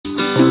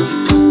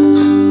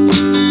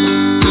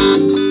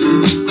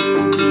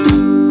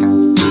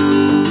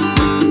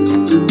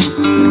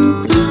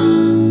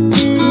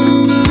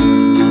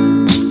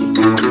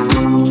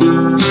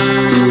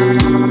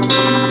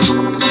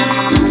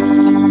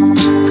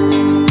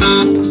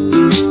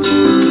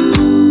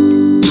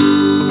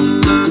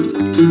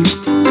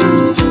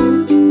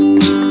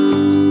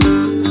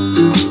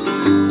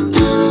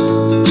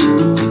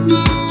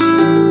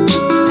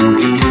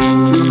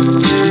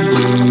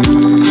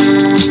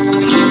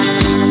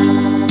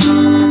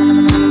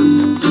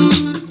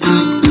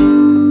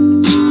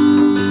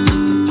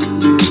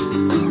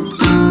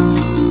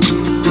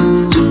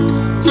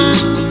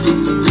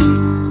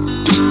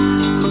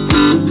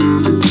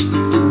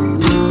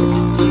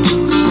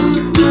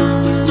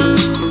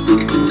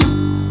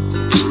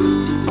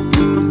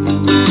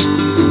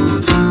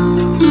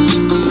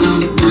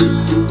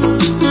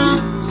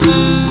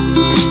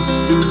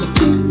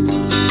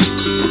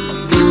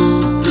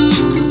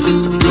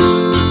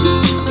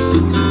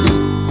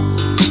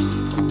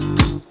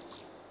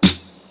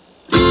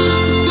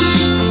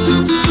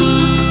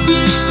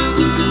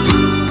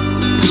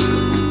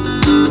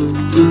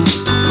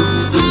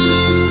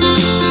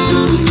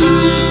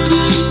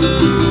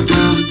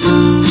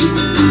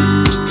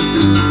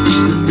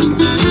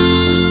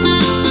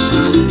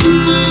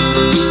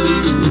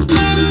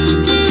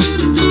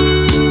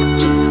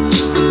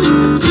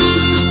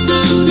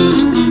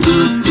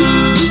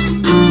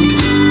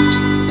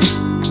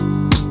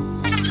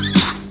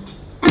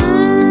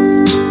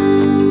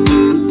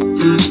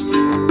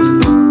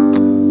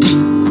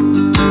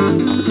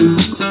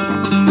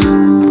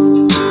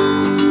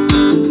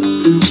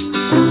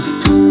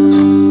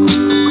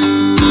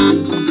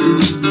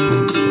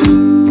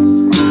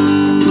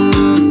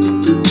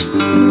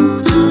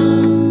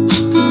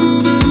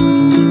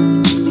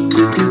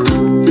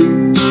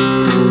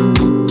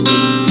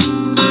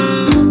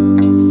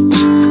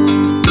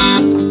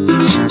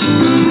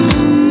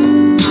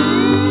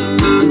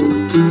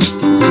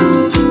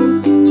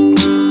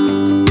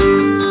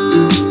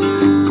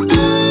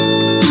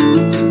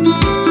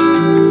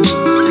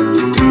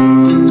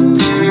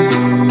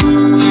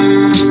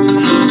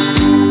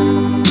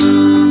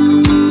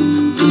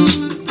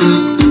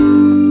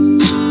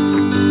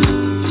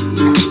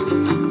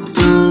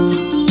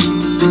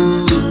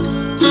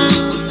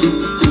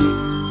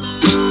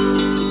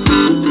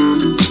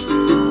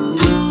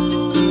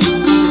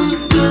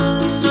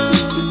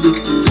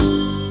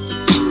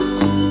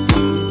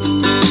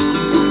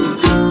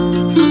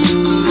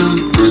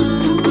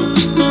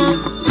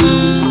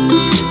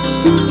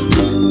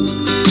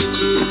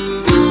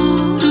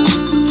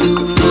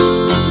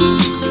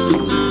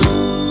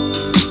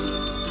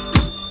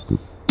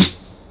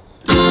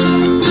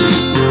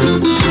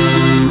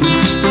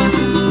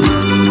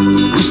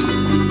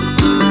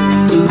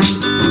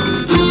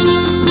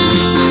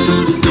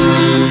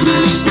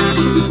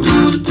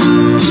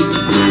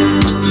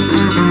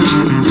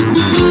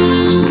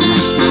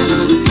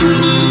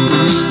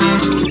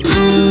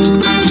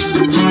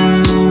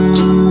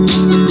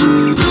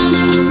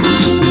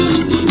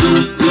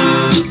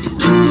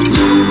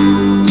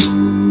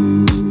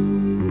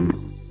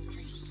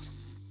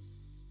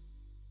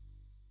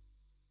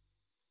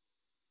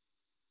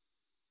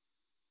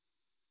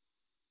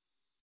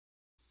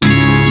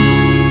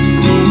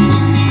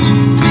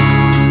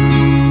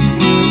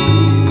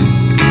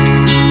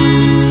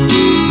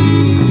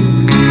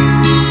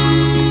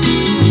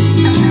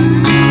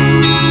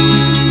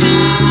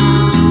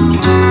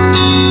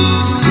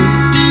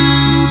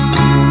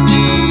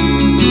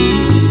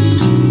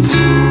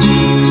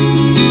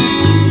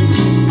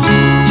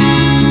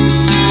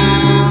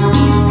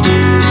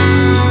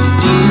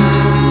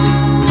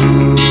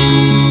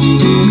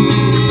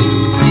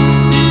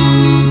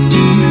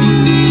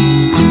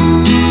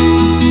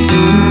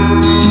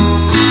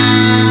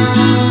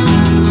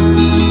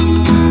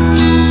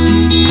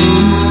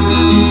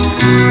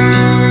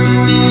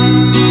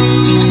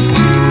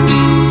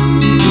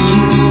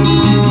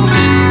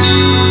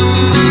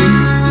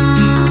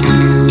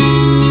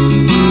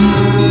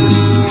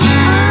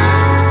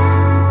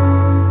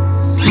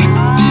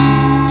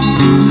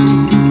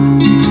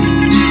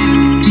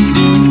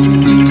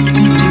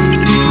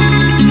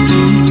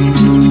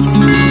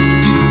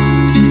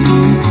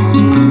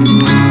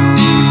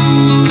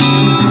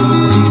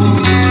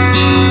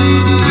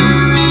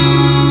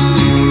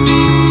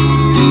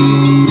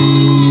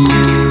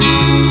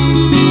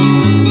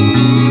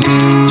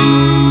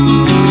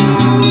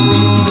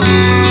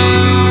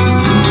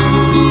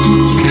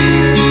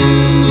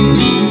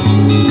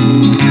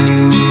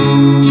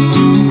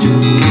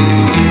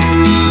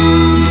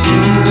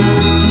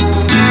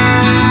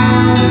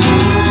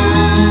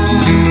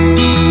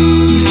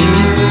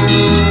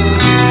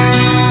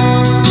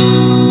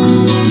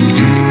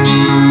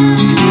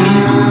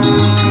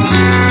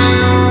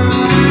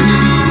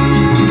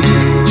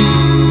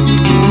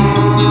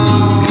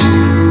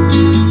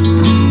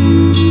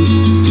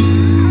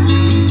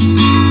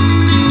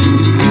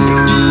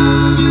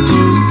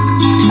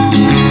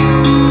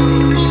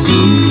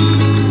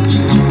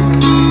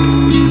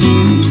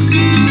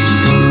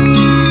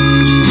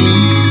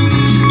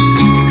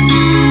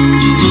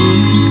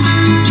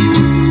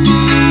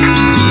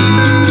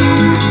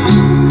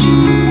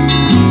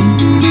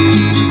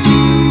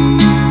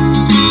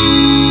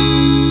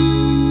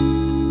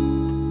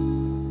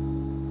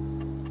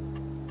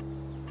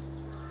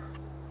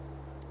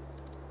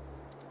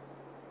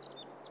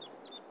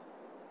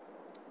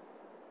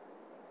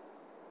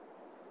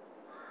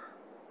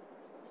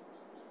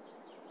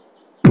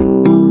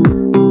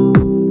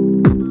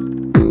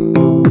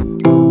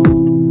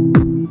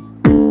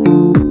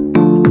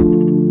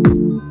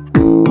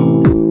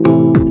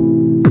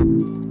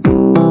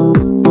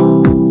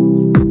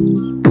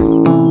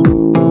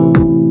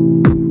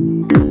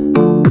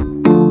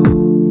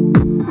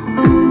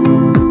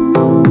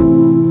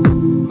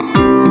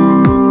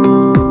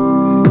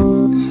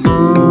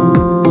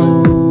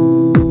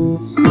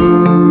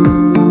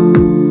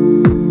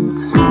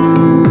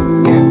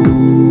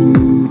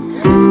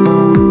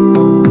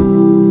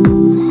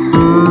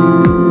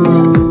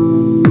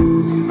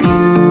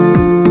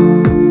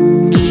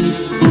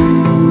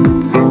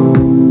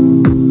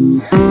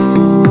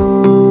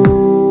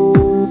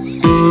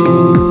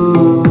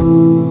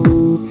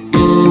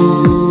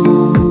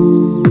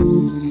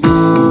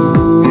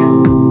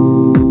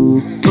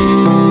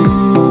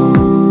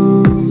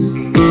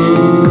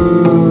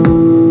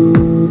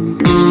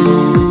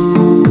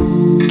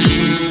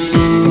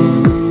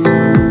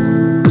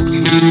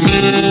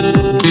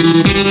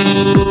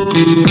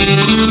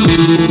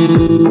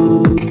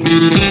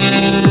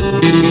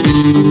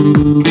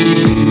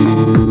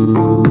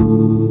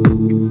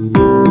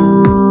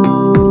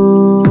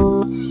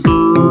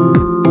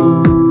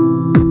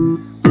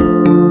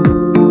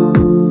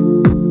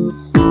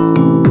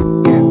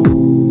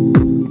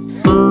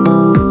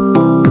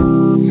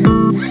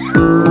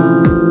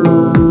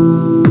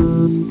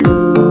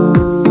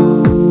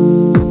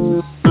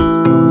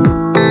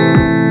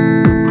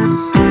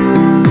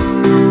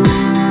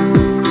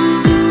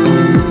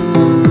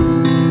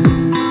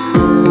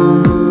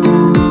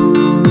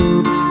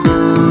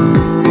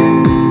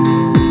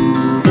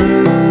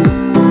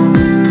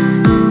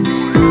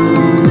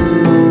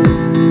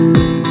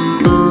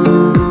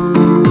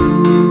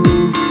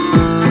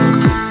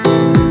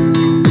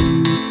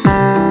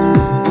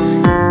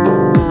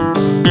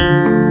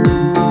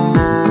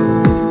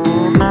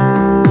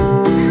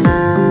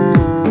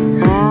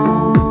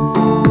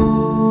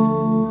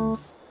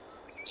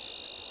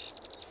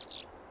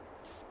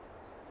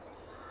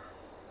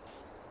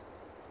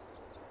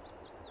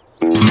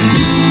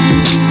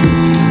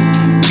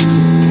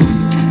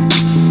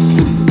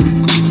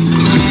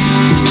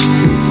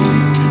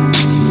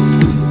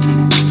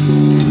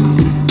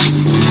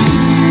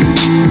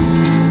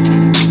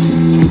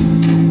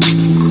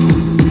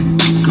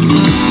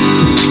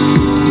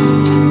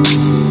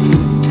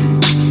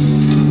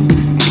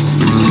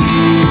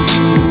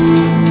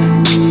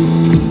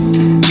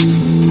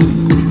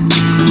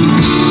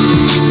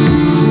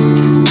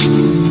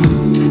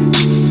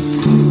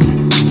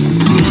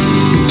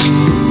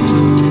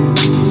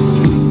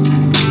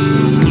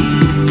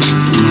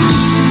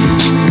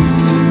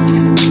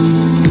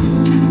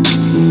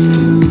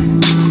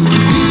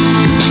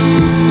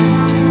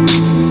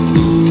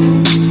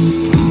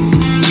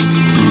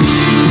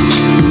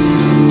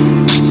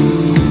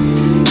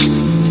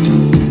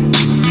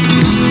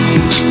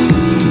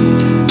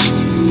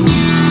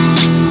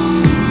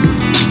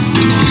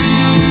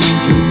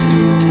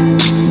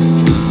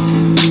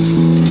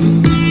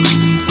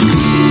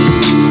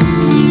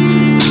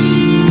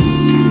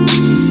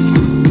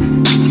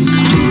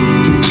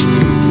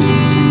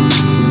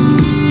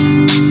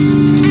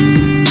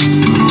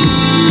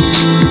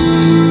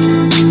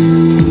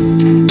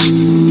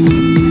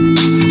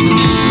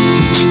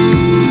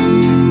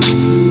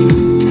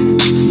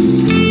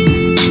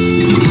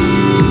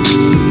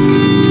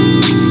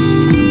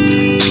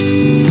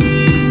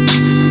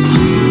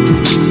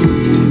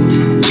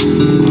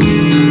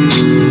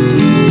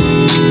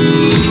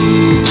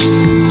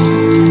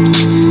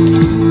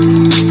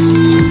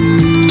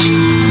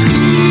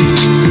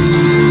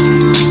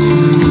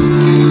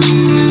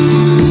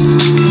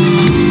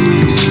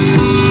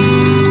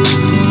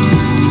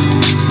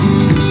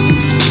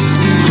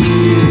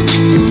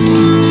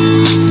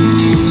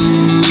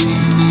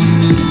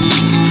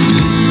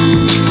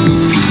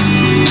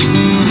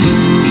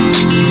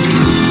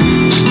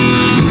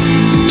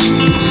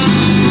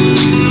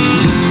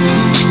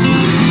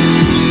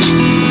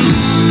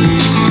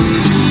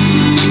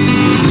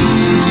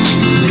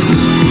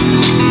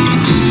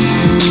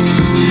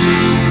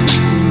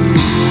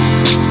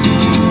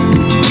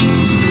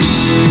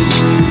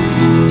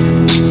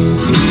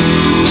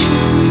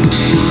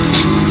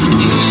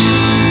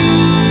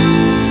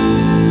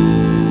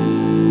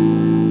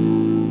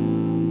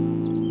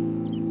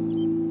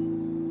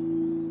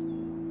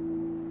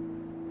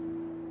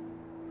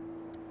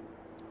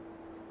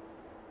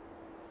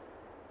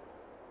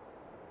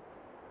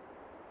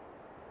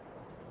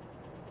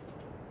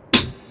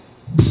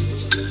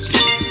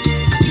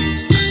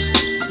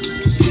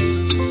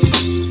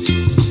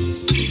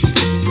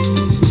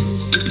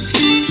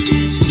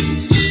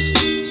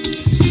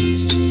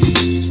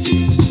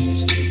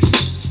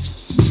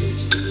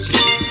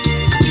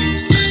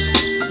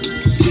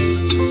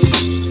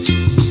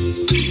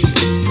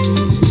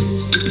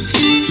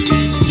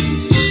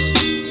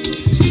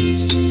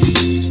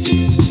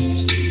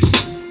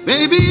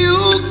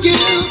you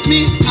give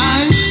me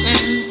ice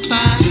and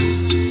fire.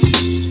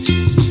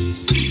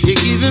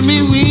 You're giving me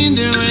wind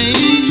and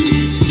rain.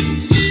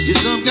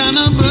 You're some kind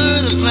of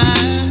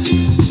butterfly.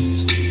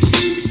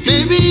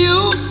 Baby, you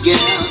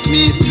give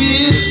me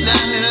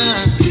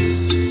midnight.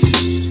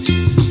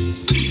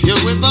 You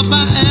whip up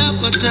my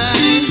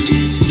appetite.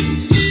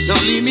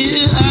 Don't leave me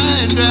here high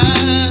and dry.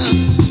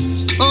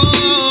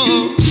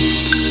 Oh,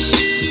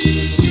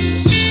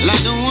 well, I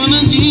don't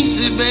wanna jinx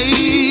it,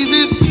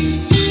 baby,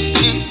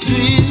 and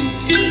twist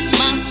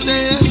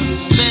myself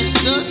at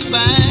the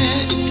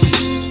spine.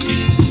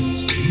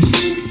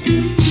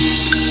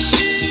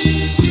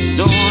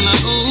 Don't wanna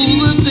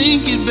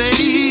overthink it,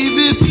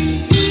 baby.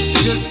 It's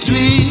just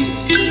twist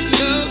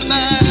your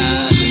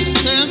body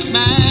and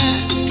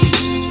mine.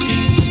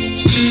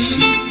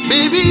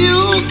 Baby,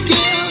 you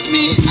give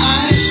me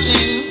ice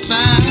and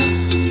fire.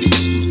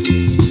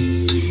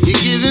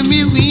 You're giving me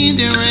wind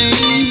and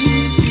rain.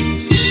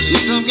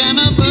 You're some kind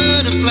of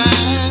butterfly.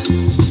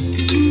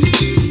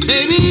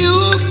 Baby, you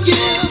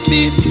give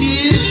me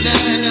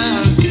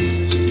midnight.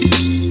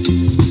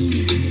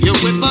 You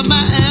whip up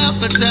my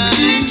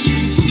appetite.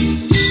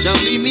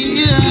 Don't leave me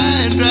here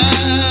high and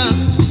dry.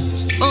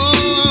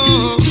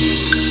 Oh,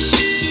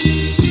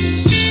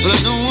 but I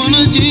don't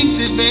wanna jinx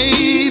it,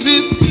 baby.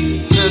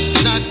 Let's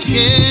not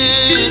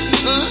get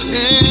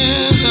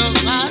ahead of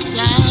my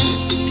time.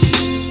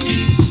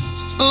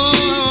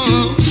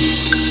 Oh,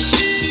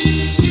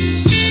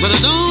 but I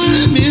don't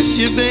really miss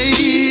you,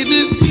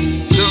 baby.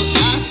 So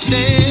I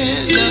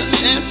stand up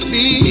and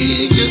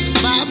speak just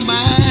my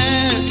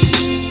mind.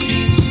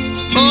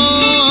 Oh,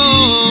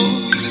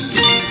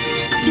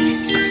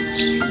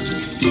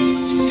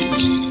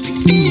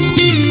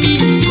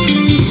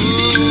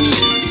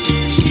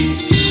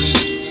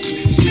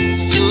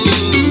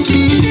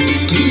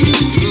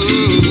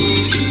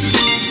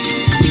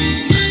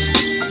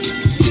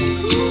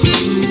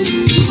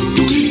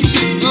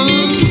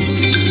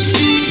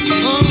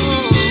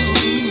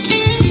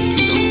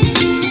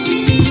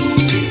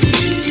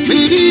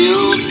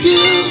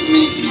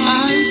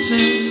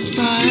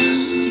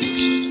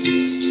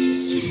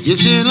 you're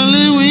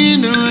chilling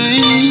wind and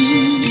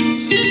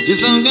rain. You're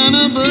some kind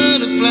of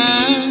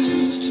butterfly.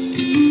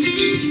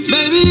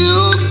 Baby, you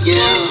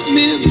give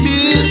me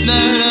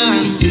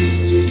midnight.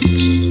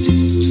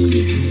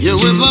 You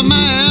whip up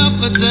my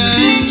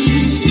appetite.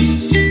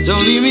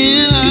 Don't leave me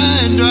here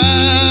high and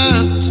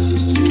dry.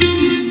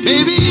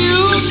 Baby, you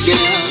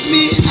give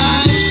me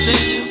ice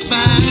and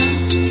fire.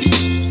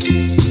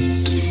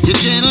 You're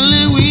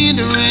channeling wind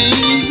and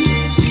rain.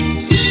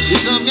 You're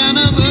some kind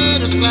of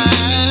butterfly.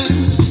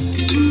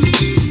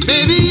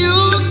 Baby, you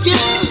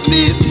give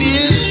me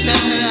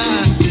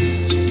midnight.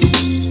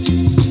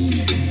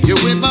 You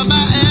whip up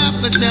my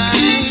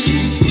appetite.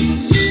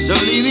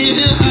 Don't leave me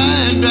here